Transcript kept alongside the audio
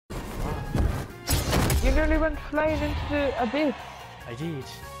You nearly went flying into the abyss. I did.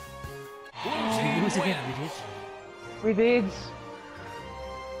 We lose again, we did. We did.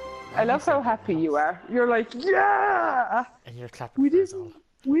 I love how happy you are. You're like, yeah! And you're clapping We for us all. didn't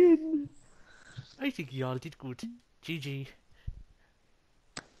win. I think you all did good. GG.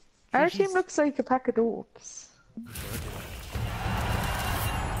 Our team looks like a pack of dopes.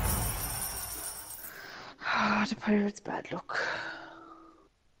 Oh, the Pirates' bad luck.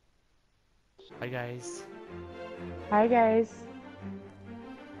 Hi guys. Hi guys.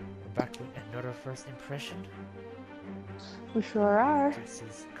 We're back with another first impression. We sure are. This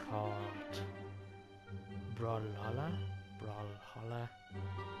is called Brawlhalla. Brawlhalla.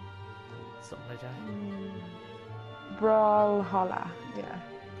 Something like that. Brawlhalla, yeah.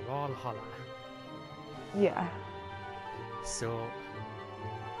 Brawlhalla. Yeah. So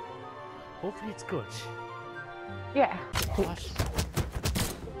hopefully it's good. Yeah. What?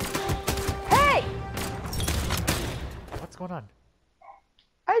 Hey! What's going on?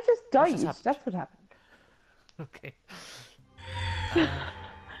 I just died. happened? That's what happened. Okay.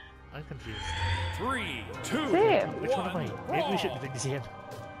 I'm confused. 3, 2, Same. Which one am I? Maybe we shouldn't have been the same.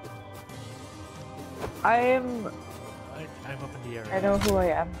 I'm up in the air. I know who I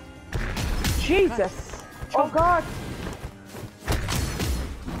am. Jesus! Oh God!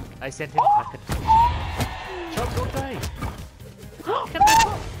 I sent him packing. Chug, don't die!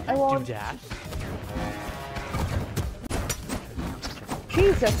 I won't. Do that.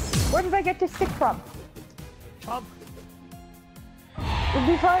 Jesus! Where did I get this stick from? Chug! We'll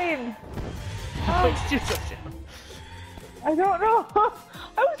be fine. Wait, do something. I don't know.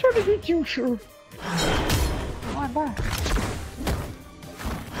 I was trying to get you sure. Oh, I'm back.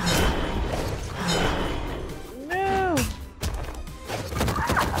 No.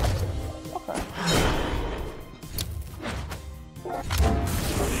 Okay.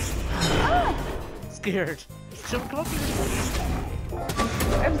 Scared. Someone come up here.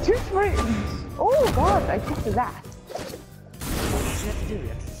 I'm too frightened. Oh God! I kicked his ass. What do you have to do?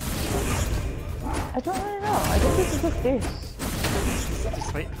 I don't really know. I think this is just this.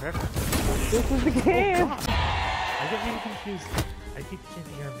 Just waiting forever. This is the game. Oh, God. I get really confused. I keep saying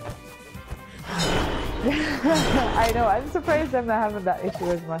the airman. I know. I'm surprised I'm not having that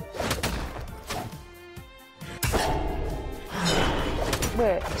issue as much.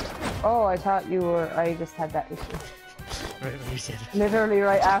 Wait. Oh, I thought you were. I just had that issue. Right when you said it. Literally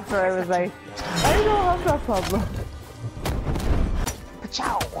right after I was like, I don't have that problem.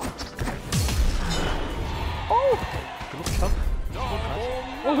 Ciao. Oh! Good luck, Chug.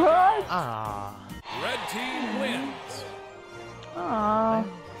 Oh God! Ah. Red team wins. Aww.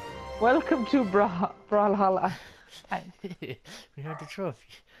 Welcome to Brawlhalla. We had the trophy.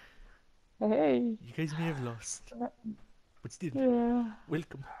 Hey. You guys may have lost. But still, Yeah.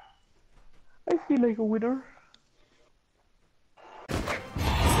 welcome. I feel like a winner.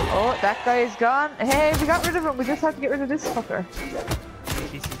 Oh, that guy's gone. Hey, we got rid of him. We just have to get rid of this fucker.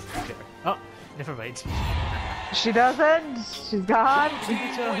 Oh, never mind. She doesn't. She's gone. Team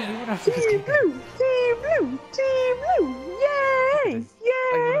blue. Team blue. Team blue. Yay! I won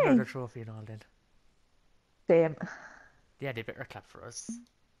Yay! another trophy and all then. Same. Yeah, they better clap for us.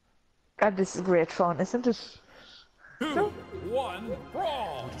 God, this is great fun, isn't it? 2, 1,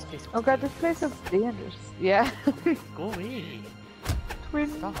 brawl. Oh God, this place is dangerous. Yeah. Go away. Twin.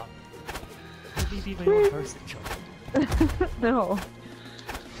 Stop. Let me be my own person, Chug. No.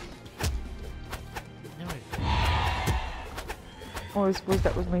 No. Oh, I suppose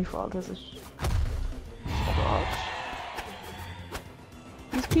that was my fault, is it? Oh God.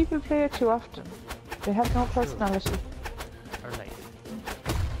 These people play it too often. They have no personality. Or like.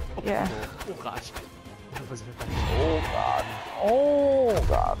 Oh, Yeah. Oh gosh. That was a bit bad. Oh God. Oh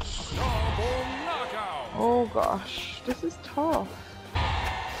God. Double knockout. Oh gosh. This is tough.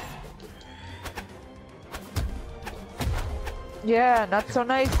 Yeah, not so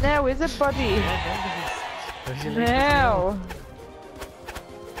nice now, is it, buddy? No.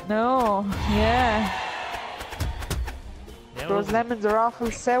 No. Yeah. No. Those lemons are awful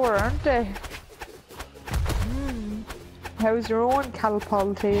sour, aren't they? How's your own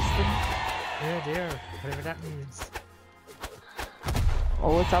calpol tasting? Yeah, there. Whatever that means.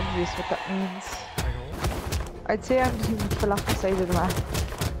 Oh, it's obvious what that means. I know. I'd say I'm the team that fell off the side of the map.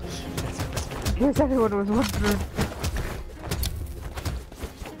 That's Yes, everyone was wondering.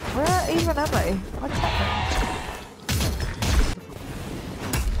 Where even am I? What's happening?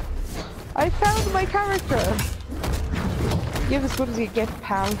 I found my character! Give as good as you get,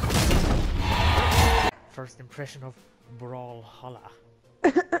 pal. First impression of Brawlhalla.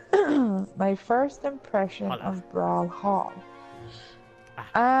 My first impression Holla. of Brawlhalla.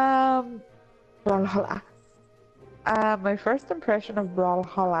 Brawlhalla. My first impression of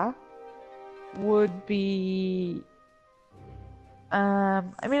Brawlhalla would be, I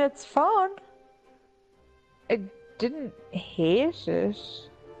mean, it's fun. I didn't hate it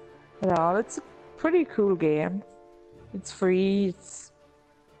at all. It's a pretty cool game. It's free. It's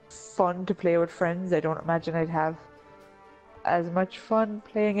fun to play with friends. I don't imagine I'd have as much fun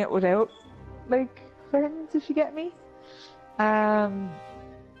playing it without, like, friends, if you get me.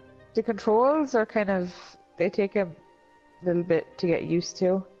 The controls are kind of, they take a little bit to get used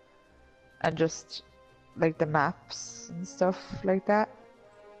to, and just like the maps and stuff like that.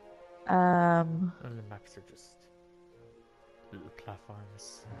 And the maps are just little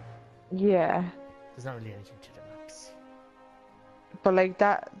platforms. Yeah, There's not really anything to the maps. but like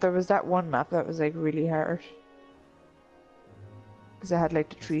that, there was that one map that was like really hard because it had like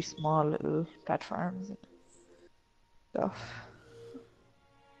the three small little platforms and stuff.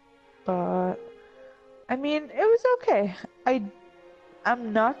 But I mean, it was okay.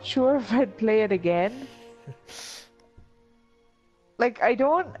 I'm not sure if I'd play it again. Like I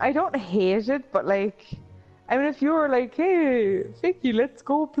don't hate it, but like, I mean, if you were like, hey, Vicky, let's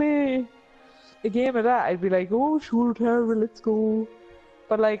go play a game of that, I'd be like, oh, sure, Tara, let's go.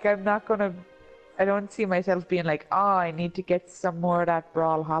 But like, I don't see myself being like, oh, I need to get some more of that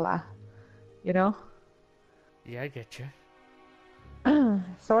Brawlhalla, you know? Yeah, I get you.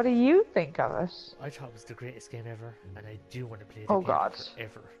 So what do you think of it? I thought it was the greatest game ever, and I do want to play it Oh again God.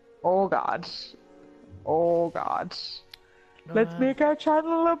 forever. Oh God. Oh God. No, Let's make our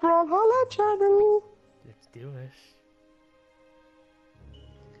channel a Brawlhalla channel. Let's do it.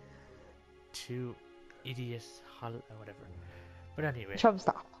 Two idiots, or whatever. But anyway, Chum,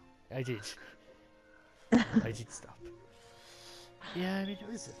 stop. I did. I did stop. Yeah, I mean, it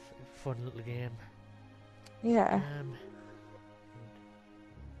was a fun little game. Yeah.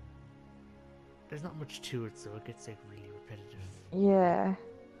 There's not much to it, so it gets like really repetitive. Yeah.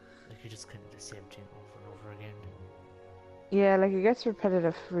 Like you just kind of the same thing over and over again. Yeah, like it gets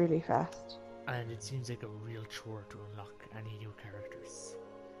repetitive really fast. And it seems like a real chore to unlock any new characters.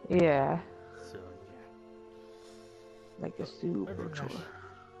 Yeah. So yeah. Like a super Other than chore. that,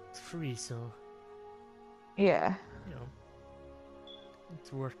 it's free, so Yeah. you know,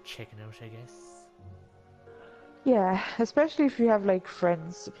 it's worth checking out, I guess. Yeah, especially if you have like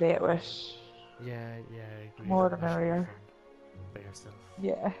friends to play it with. Yeah, I agree. More the Not really merrier. fun by yourself.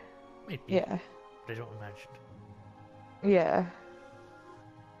 Yeah. Maybe. Yeah. But I don't imagine. Yeah.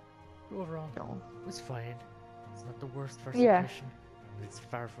 But overall, No. it was fine. It's not the worst first Yeah. impression, but it's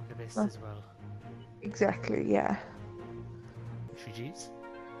far from the best No. as well. Exactly, yeah. 3Gs?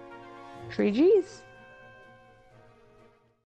 3Gs.